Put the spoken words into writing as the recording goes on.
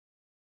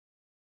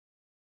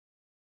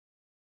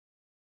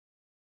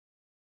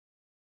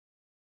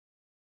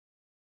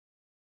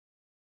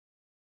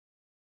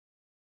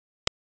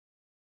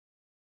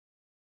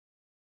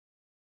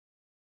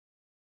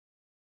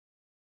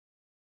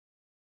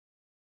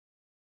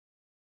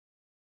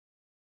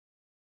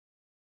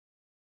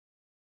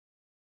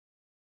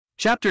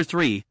Chapter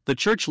 3, The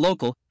Church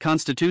Local,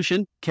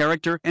 Constitution,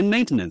 Character, and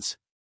Maintenance.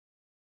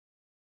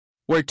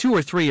 Where 2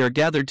 or 3 are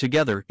gathered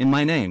together in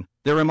my name,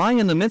 there am I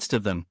in the midst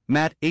of them,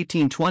 Matt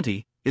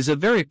 18:20, is a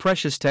very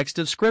precious text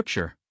of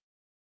Scripture.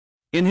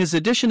 In his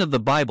edition of the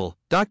Bible,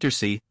 Dr.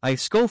 C. I.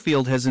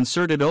 Schofield has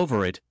inserted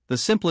over it the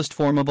simplest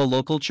form of a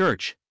local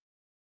church.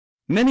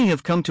 Many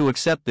have come to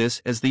accept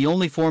this as the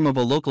only form of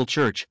a local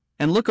church,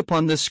 and look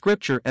upon this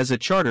scripture as a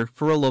charter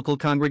for a local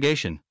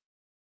congregation.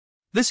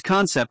 This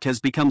concept has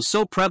become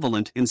so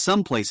prevalent in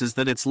some places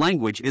that its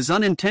language is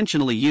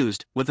unintentionally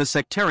used with a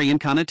sectarian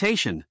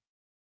connotation.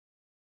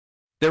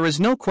 There is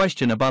no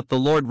question about the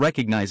Lord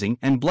recognizing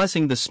and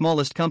blessing the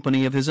smallest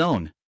company of His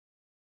own.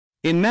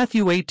 In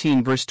Matthew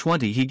 18 verse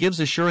 20 He gives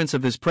assurance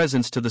of His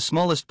presence to the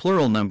smallest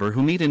plural number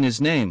who meet in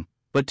His name,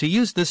 but to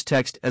use this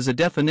text as a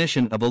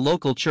definition of a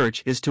local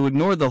church is to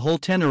ignore the whole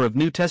tenor of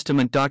New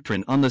Testament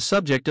doctrine on the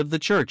subject of the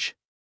church.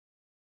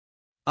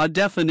 A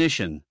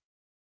definition.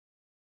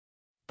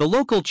 The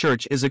local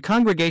church is a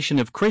congregation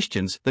of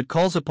Christians that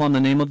calls upon the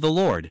name of the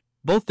Lord,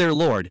 both their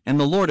Lord and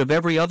the Lord of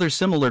every other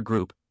similar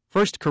group,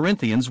 1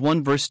 Corinthians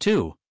 1 verse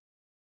 2.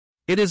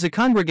 It is a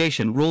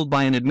congregation ruled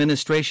by an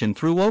administration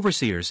through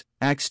overseers,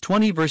 Acts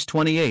 20 verse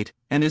 28,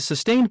 and is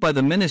sustained by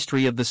the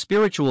ministry of the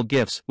spiritual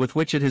gifts with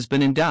which it has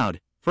been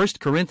endowed, 1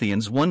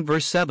 Corinthians 1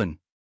 verse 7.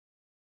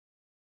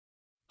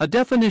 A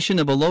definition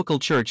of a local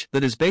church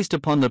that is based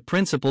upon the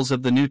principles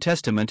of the New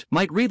Testament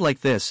might read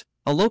like this: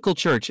 a local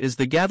church is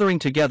the gathering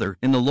together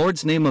in the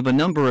Lord's name of a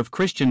number of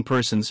Christian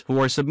persons who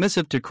are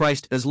submissive to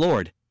Christ as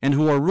Lord, and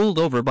who are ruled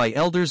over by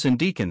elders and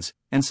deacons,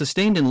 and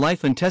sustained in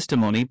life and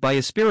testimony by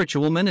a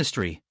spiritual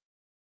ministry.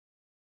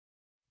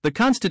 The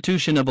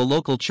constitution of a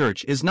local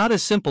church is not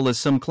as simple as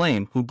some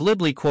claim who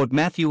glibly quote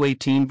Matthew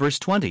 18 verse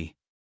 20.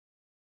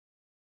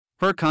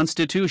 Her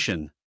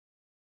constitution.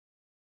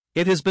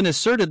 It has been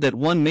asserted that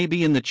one may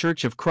be in the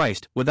Church of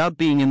Christ without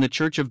being in the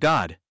Church of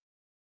God.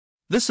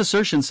 This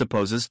assertion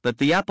supposes that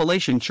the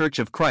appellation Church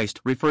of Christ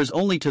refers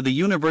only to the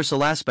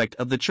universal aspect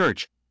of the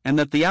church, and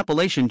that the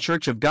appellation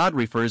Church of God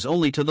refers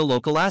only to the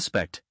local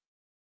aspect.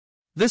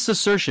 This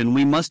assertion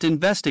we must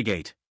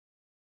investigate.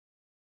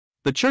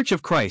 The Church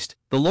of Christ,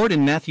 the Lord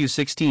in Matthew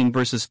 16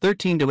 verses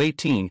 13 to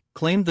 18,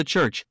 claimed the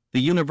church,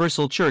 the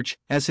universal church,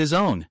 as His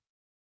own.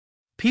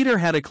 Peter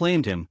had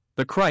acclaimed Him,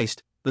 the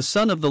Christ, the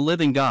Son of the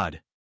living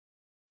God.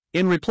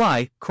 In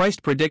reply,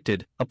 Christ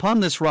predicted, "Upon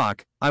this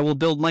rock, I will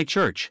build my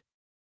church."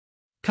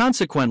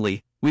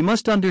 Consequently, we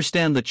must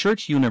understand the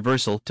church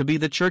universal to be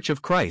the Church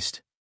of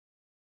Christ.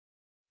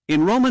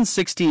 In Romans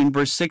 16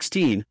 verse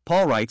 16,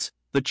 Paul writes,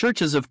 "The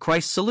churches of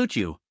Christ salute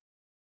you."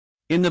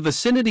 In the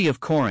vicinity of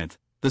Corinth,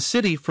 the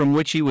city from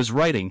which he was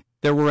writing,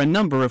 there were a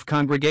number of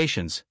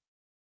congregations.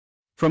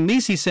 From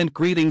these he sent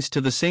greetings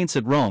to the saints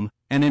at Rome,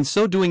 and in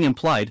so doing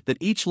implied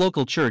that each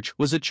local church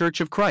was a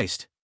church of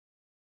Christ.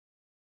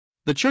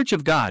 The Church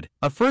of God.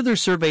 A further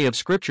survey of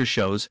Scripture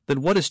shows that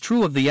what is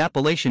true of the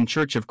appellation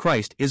Church of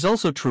Christ is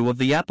also true of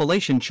the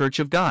appellation Church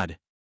of God.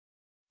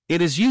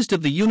 It is used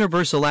of the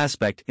universal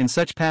aspect in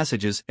such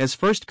passages as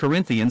 1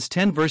 Corinthians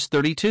 10 verse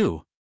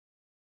 32,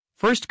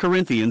 1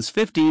 Corinthians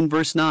 15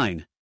 verse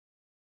 9,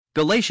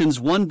 Galatians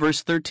 1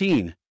 verse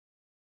 13,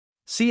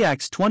 see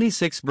Acts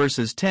 26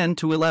 verses 10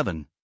 to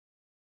 11.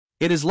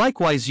 It is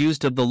likewise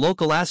used of the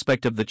local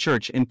aspect of the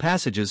church in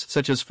passages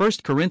such as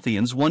 1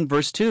 Corinthians 1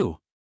 verse 2.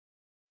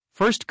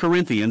 1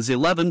 Corinthians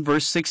 11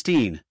 verse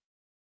 16.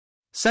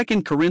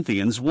 2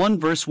 Corinthians 1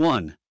 verse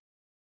 1.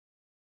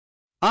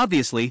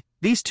 Obviously,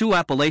 these two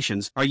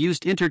appellations are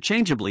used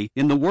interchangeably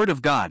in the Word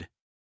of God.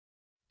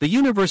 The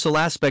universal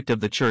aspect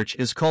of the church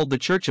is called the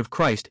Church of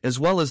Christ as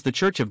well as the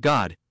Church of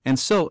God, and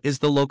so is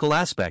the local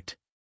aspect.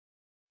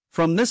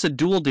 From this a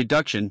dual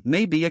deduction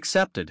may be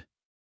accepted.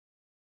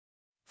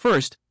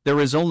 First, there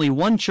is only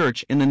one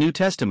church in the New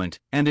Testament,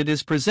 and it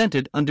is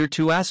presented under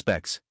two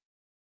aspects.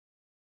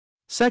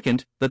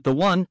 Second, that the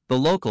one, the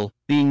local,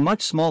 being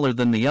much smaller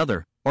than the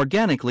other,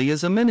 organically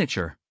is a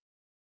miniature.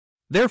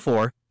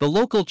 Therefore, the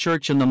local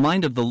church in the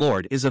mind of the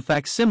Lord is a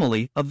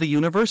facsimile of the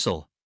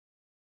universal.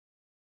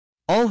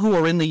 All who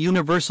are in the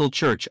universal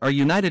church are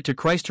united to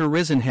Christ her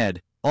risen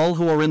head. All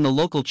who are in the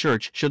local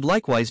church should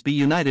likewise be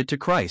united to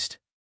Christ.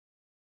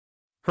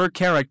 Her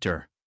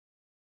character.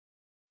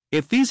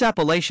 If these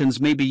appellations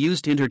may be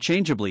used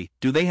interchangeably,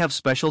 do they have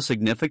special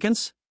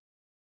significance?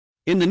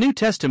 In the New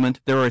Testament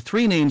there are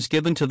three names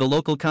given to the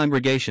local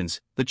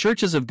congregations: the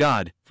churches of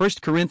God, 1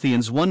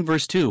 Corinthians 1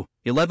 verse 2,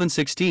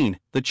 11:16,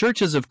 the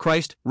churches of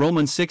Christ,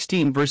 Romans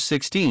 16 verse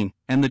 16,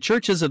 and the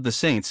churches of the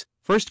saints,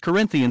 1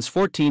 Corinthians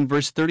 14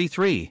 verse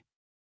 33.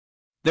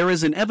 There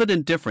is an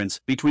evident difference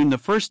between the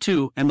first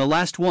two and the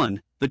last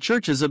one, the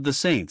churches of the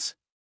saints.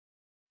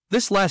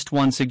 This last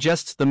one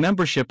suggests the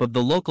membership of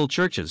the local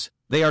churches;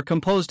 they are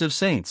composed of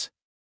saints.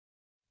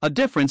 A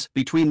difference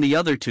between the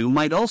other two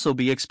might also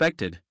be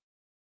expected.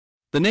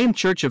 The name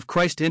Church of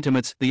Christ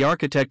intimates the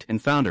architect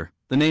and founder;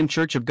 the name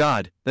Church of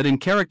God, that in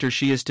character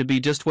she is to be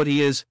just what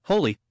He is,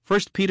 holy, 1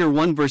 Peter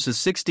 1 verses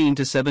 16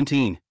 to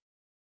 17.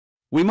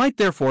 We might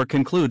therefore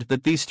conclude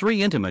that these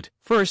three intimate,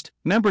 first,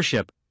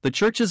 membership, the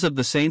churches of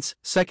the saints;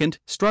 2nd,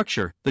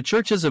 structure, the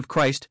churches of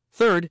Christ;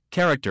 3rd,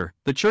 character,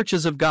 the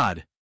churches of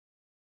God.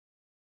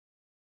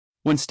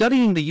 When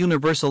studying the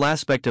universal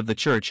aspect of the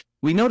church,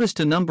 we noticed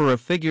a number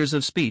of figures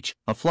of speech: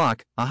 a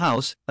flock, a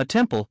house, a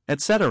temple,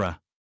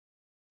 etc.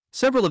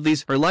 Several of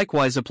these are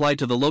likewise applied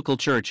to the local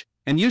church,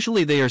 and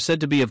usually they are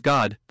said to be of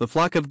God: the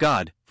flock of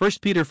God, 1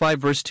 Peter 5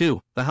 verse 2,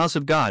 the house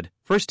of God,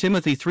 1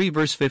 Timothy 3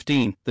 verse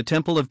 15, the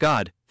temple of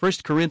God, 1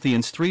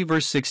 Corinthians 3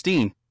 verse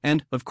 16,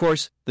 and, of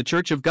course, the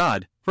church of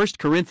God, 1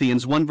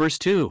 Corinthians 1 verse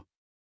 2.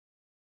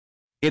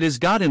 It is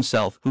God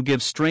Himself who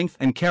gives strength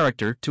and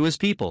character to His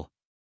people.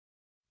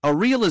 A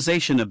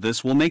realization of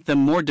this will make them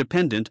more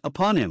dependent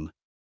upon Him.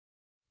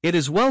 It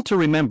is well to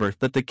remember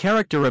that the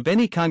character of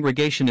any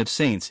congregation of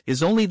saints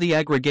is only the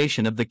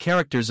aggregation of the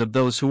characters of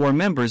those who are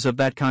members of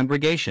that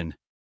congregation.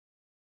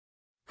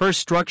 First,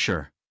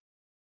 structure.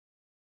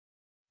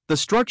 The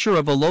structure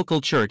of a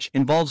local church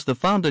involves the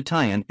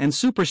foundation and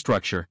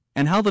superstructure,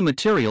 and how the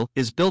material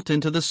is built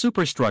into the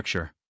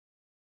superstructure.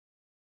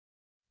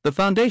 The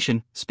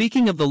foundation,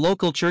 speaking of the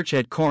local church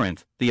at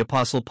Corinth, the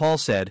Apostle Paul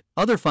said,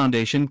 "Other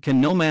foundation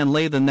can no man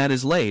lay than that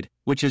is laid,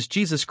 which is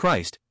Jesus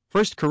Christ,"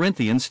 1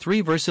 Corinthians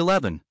 3 verse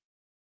 11.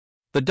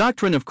 The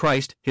doctrine of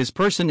Christ, His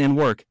person and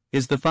work,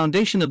 is the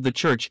foundation of the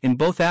church in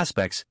both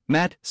aspects,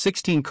 Matt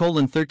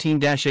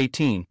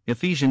 16:13-18,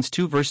 Ephesians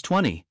 2 verse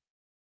 20.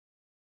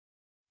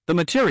 The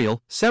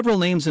material, several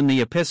names in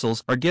the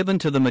epistles are given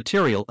to the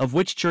material of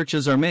which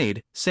churches are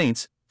made: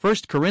 saints,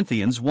 1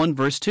 Corinthians 1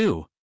 verse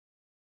 2.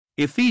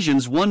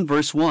 Ephesians 1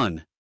 verse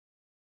 1.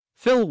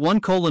 Phil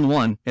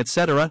 1:1,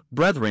 etc.,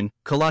 brethren,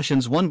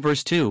 Colossians 1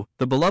 verse 2,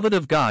 the beloved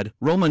of God,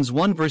 Romans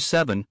 1 verse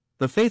 7,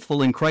 the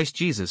faithful in Christ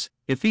Jesus,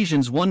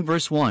 Ephesians 1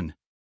 verse 1.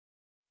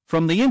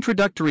 From the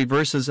introductory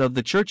verses of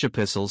the church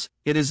epistles,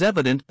 it is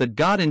evident that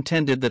God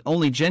intended that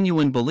only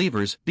genuine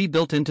believers be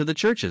built into the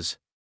churches.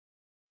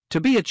 To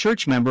be a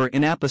church member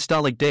in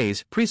apostolic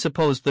days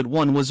presupposed that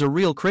one was a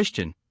real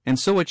Christian, and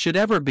so it should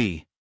ever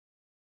be.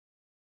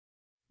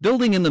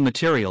 Building in the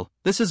material,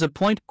 this is a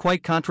point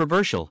quite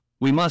controversial.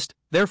 We must,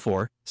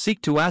 therefore,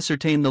 seek to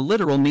ascertain the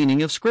literal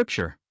meaning of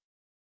Scripture.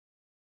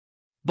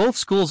 Both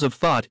schools of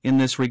thought in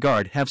this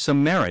regard have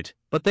some merit,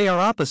 but they are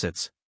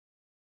opposites.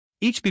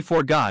 Each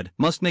before God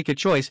must make a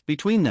choice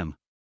between them.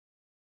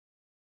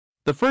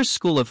 The first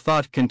school of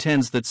thought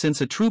contends that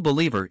since a true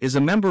believer is a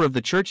member of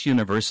the church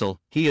universal,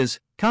 he is,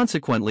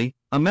 consequently,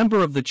 a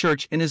member of the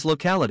church in his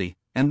locality,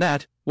 and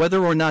that,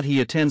 whether or not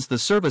he attends the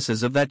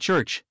services of that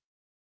church.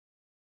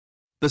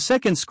 The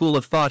second school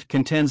of thought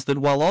contends that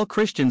while all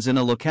Christians in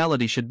a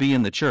locality should be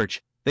in the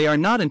church, they are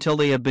not until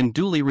they have been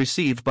duly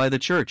received by the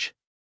church.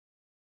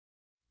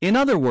 In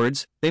other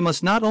words, they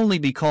must not only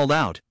be called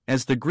out,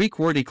 as the Greek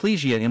word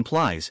ecclesia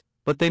implies,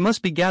 but they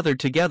must be gathered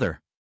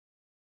together.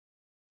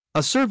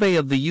 A survey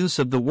of the use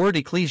of the word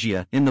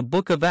ecclesia in the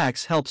book of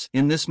Acts helps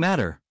in this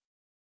matter.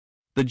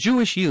 The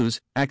Jewish use,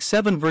 Acts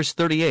 7 verse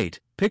 38,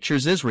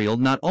 pictures Israel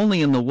not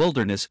only in the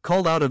wilderness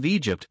called out of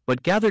Egypt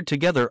but gathered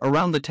together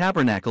around the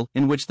tabernacle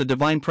in which the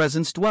divine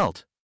presence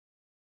dwelt.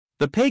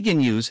 The pagan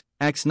use,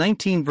 Acts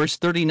 19 verse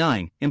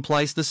 39,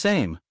 implies the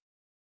same.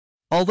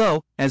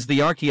 Although, as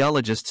the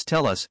archaeologists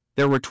tell us,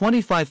 there were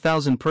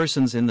 25,000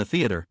 persons in the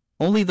theater,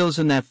 only those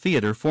in that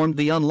theater formed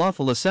the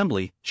unlawful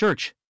assembly,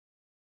 church.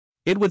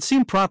 It would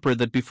seem proper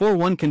that before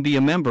one can be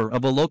a member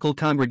of a local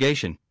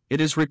congregation, it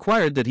is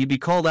required that he be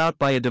called out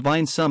by a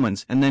divine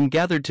summons and then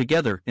gathered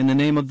together in the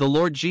name of the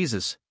Lord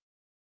Jesus.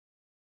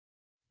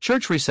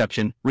 Church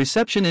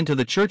reception into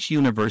the church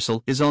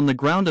universal is on the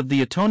ground of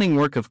the atoning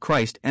work of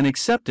Christ and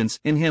acceptance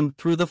in Him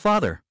through the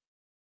Father.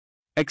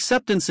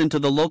 Acceptance into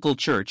the local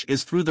church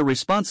is through the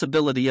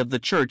responsibility of the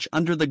church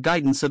under the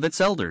guidance of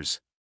its elders.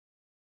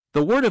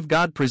 The Word of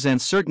God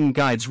presents certain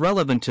guides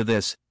relevant to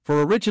this: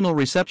 for original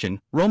reception,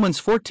 Romans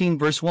 14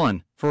 verse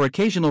 1, for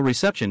occasional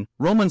reception,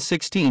 Romans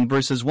 16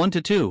 verses 1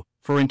 to 2,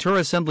 for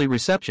inter-assembly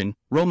reception,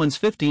 Romans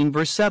 15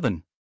 verse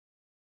 7.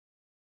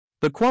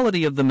 The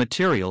quality of the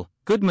material,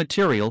 good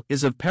material,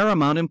 is of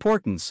paramount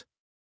importance.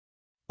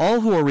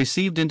 All who are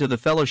received into the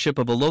fellowship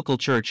of a local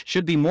church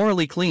should be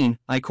morally clean,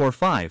 I Cor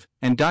 5,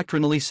 and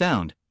doctrinally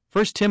sound,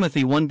 1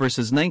 Timothy 1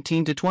 verses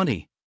 19 to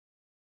 20.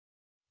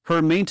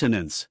 Her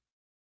maintenance.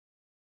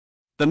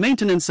 The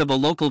maintenance of a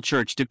local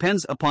church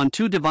depends upon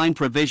two divine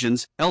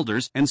provisions: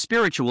 elders and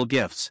spiritual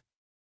gifts.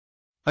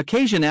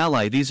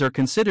 Occasionally these are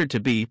considered to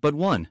be but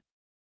one.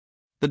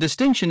 The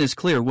distinction is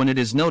clear when it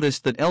is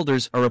noticed that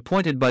elders are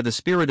appointed by the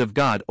Spirit of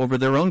God over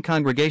their own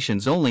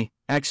congregations only,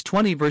 Acts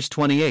 20 verse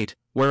 28,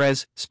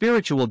 whereas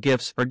spiritual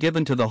gifts are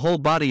given to the whole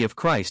body of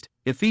Christ,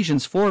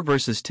 Ephesians 4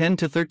 verses 10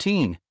 to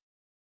 13.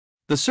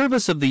 The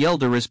service of the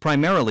elder is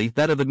primarily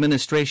that of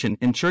administration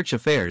in church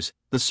affairs.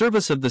 The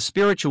service of the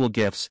spiritual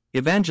gifts,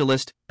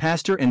 evangelist,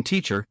 pastor and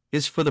teacher,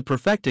 is for the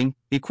perfecting,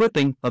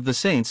 equipping of the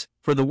saints,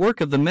 for the work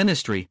of the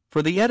ministry,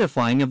 for the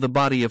edifying of the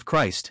body of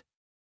Christ.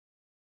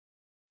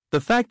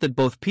 The fact that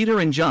both Peter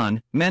and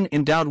John, men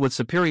endowed with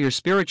superior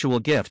spiritual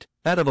gift,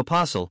 that of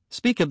apostle,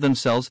 speak of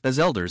themselves as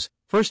elders,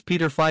 1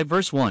 Peter 5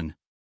 verse 1.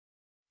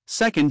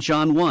 2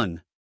 John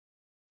 1.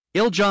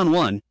 John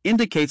 1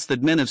 indicates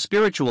that men of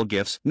spiritual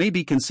gifts may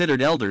be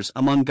considered elders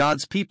among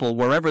God's people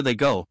wherever they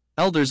go,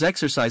 elders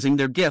exercising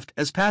their gift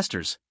as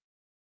pastors.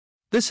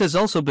 This has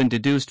also been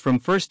deduced from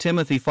 1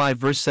 Timothy 5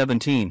 verse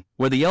 17,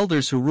 where the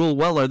elders who rule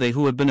well are they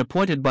who have been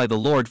appointed by the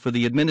Lord for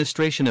the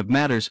administration of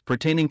matters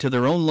pertaining to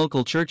their own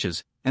local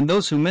churches, and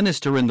those who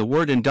minister in the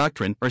word and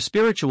doctrine are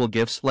spiritual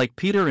gifts like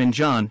Peter and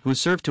John who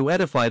serve to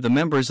edify the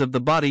members of the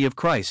body of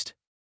Christ.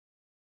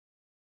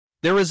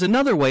 There is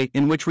another way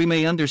in which we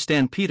may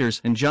understand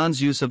Peter's and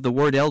John's use of the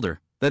word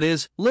elder, that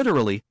is,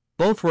 literally,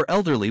 both were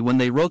elderly when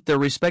they wrote their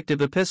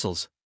respective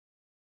epistles.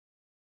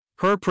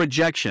 Per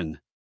projection.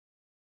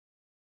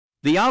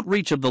 The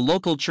outreach of the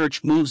local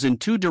church moves in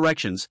two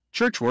directions,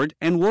 churchward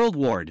and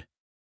worldward.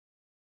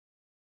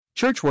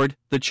 Churchward,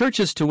 the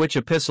churches to which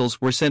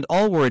epistles were sent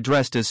all were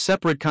addressed as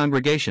separate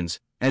congregations,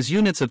 as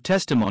units of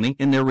testimony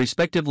in their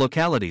respective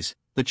localities,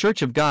 the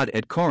Church of God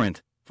at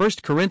Corinth, 1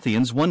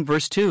 Corinthians 1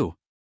 verse 2.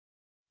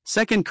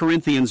 2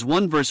 Corinthians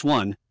 1 verse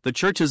 1, the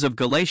churches of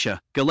Galatia,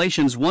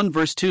 Galatians 1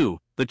 verse 2,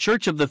 the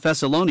Church of the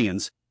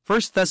Thessalonians,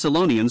 1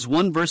 Thessalonians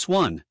 1 verse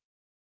 1.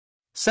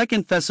 2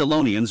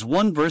 Thessalonians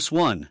 1 verse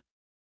 1.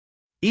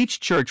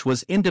 Each church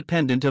was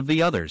independent of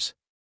the others.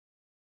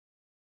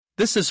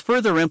 This is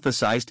further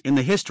emphasized in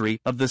the history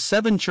of the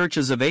 7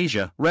 churches of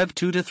Asia, Rev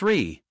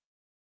 2-3.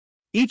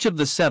 Each of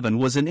the 7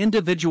 was an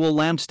individual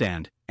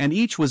lampstand, and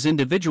each was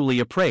individually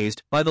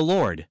appraised by the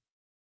Lord.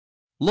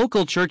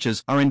 Local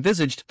churches are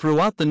envisaged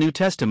throughout the New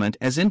Testament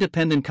as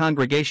independent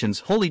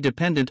congregations wholly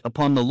dependent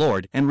upon the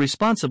Lord and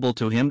responsible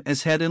to Him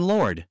as head and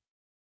Lord.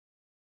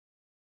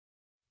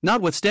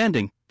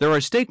 Notwithstanding, there are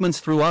statements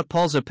throughout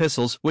Paul's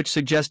epistles which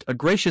suggest a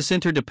gracious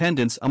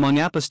interdependence among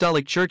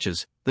apostolic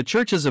churches. The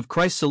churches of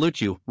Christ salute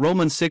you,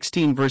 Romans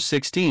 16 verse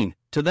 16,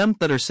 to them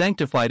that are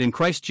sanctified in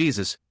Christ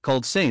Jesus,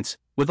 called saints,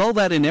 with all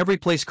that in every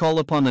place call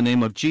upon the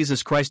name of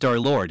Jesus Christ our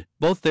Lord,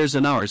 both theirs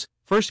and ours,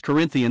 1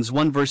 Corinthians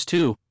 1 verse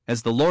 2,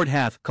 as the Lord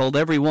hath called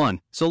every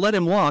one, so let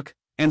him walk,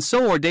 and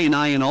so ordain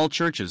I in all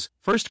churches,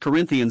 1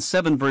 Corinthians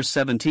 7 verse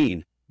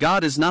 17,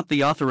 God is not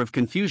the author of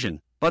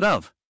confusion, but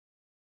of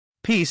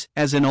peace,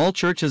 as in all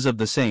churches of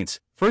the saints,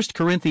 1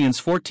 Corinthians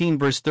 14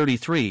 verse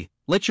 33,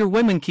 let your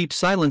women keep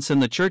silence in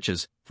the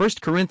churches, 1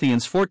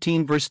 Corinthians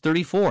 14 verse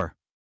 34.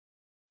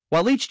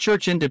 While each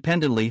church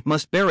independently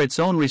must bear its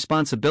own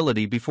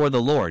responsibility before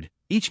the Lord,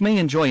 each may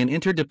enjoy an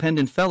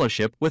interdependent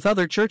fellowship with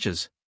other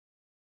churches.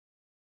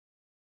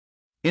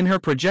 In her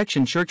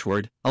projection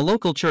churchward, a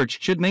local church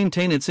should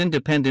maintain its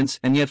independence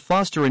and yet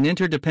foster an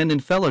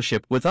interdependent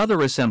fellowship with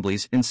other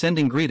assemblies in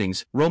sending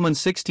greetings,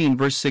 Romans 16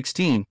 verse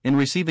 16, in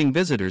receiving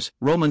visitors,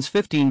 Romans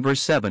 15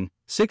 verse 7,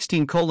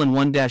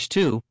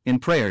 16:1-2, in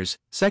prayers,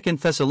 2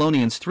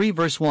 Thessalonians 3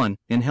 verse 1,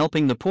 in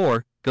helping the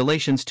poor,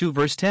 Galatians 2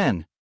 verse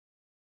 10.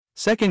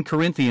 2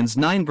 Corinthians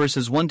 9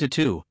 verses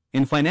 1-2,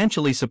 in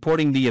financially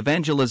supporting the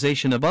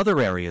evangelization of other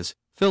areas,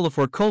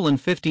 Philippians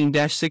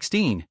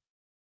 15-16.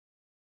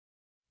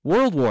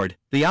 Worldward,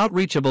 the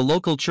outreach of a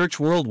local church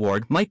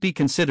worldward might be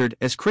considered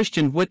as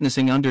Christian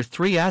witnessing under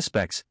 3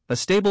 aspects: a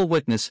stable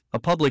witness, a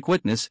public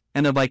witness,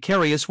 and a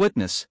vicarious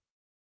witness.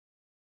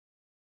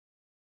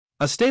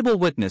 A stable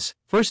witness,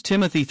 1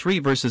 Timothy 3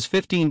 verses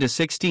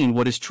 15-16.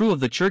 What is true of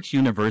the church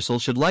universal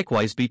should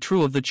likewise be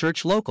true of the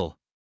church local.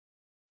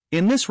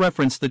 In this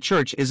reference the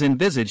church is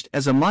envisaged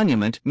as a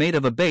monument made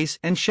of a base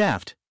and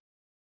shaft.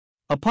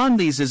 Upon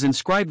these is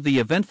inscribed the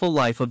eventful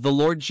life of the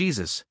Lord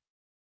Jesus.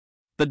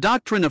 The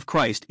doctrine of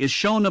Christ is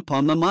shown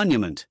upon the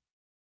monument.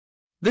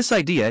 This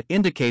idea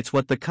indicates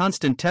what the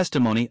constant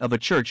testimony of a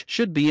church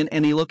should be in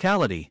any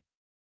locality.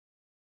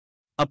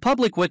 A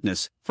public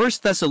witness, 1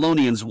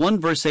 Thessalonians 1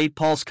 verse 8.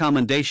 Paul's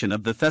commendation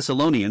of the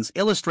Thessalonians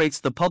illustrates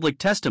the public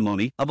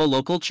testimony of a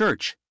local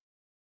church.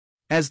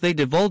 As they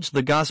divulged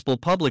the gospel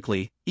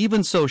publicly,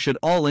 even so should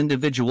all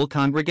individual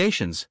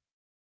congregations.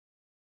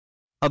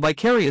 A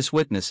vicarious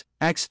witness,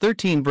 Acts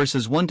 13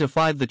 verses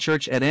 1-5. The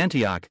church at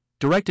Antioch,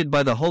 directed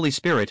by the Holy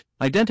Spirit,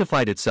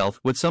 identified itself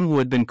with some who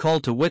had been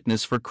called to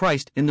witness for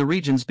Christ in the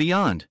regions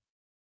beyond.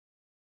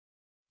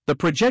 The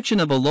projection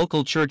of a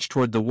local church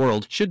toward the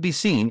world should be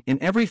seen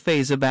in every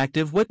phase of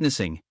active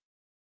witnessing.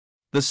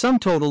 The sum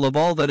total of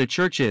all that a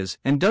church is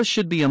and does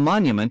should be a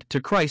monument to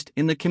Christ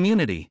in the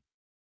community.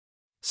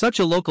 Such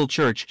a local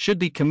church should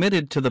be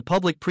committed to the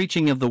public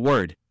preaching of the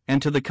Word,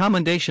 and to the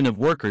commendation of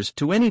workers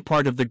to any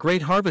part of the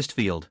great harvest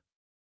field.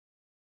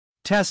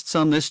 Tests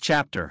on this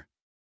chapter.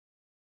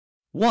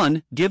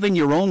 1. Give in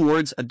your own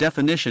words a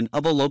definition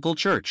of a local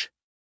church.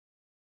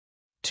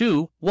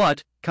 2.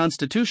 What,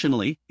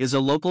 constitutionally, is a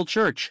local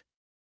church?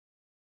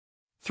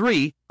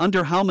 3.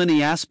 Under how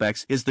many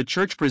aspects is the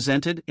church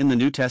presented in the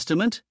New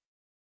Testament?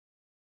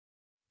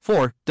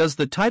 4. Does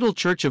the title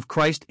Church of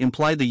Christ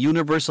imply the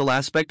universal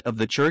aspect of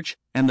the church,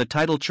 and the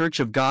title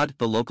Church of God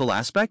the local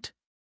aspect?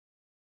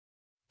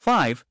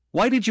 5.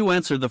 Why did you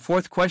answer the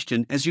fourth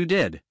question as you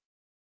did?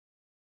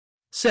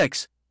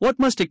 6. What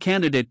must a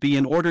candidate be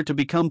in order to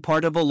become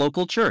part of a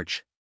local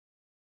church?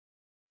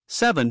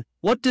 7.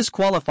 What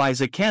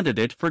disqualifies a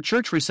candidate for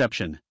church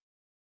reception?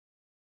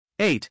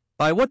 8.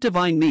 By what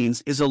divine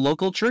means is a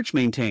local church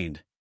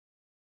maintained?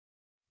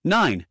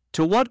 9.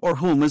 To what or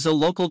whom is a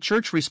local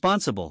church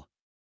responsible?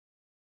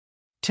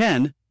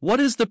 10. What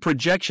is the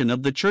projection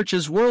of the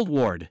church's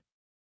worldward?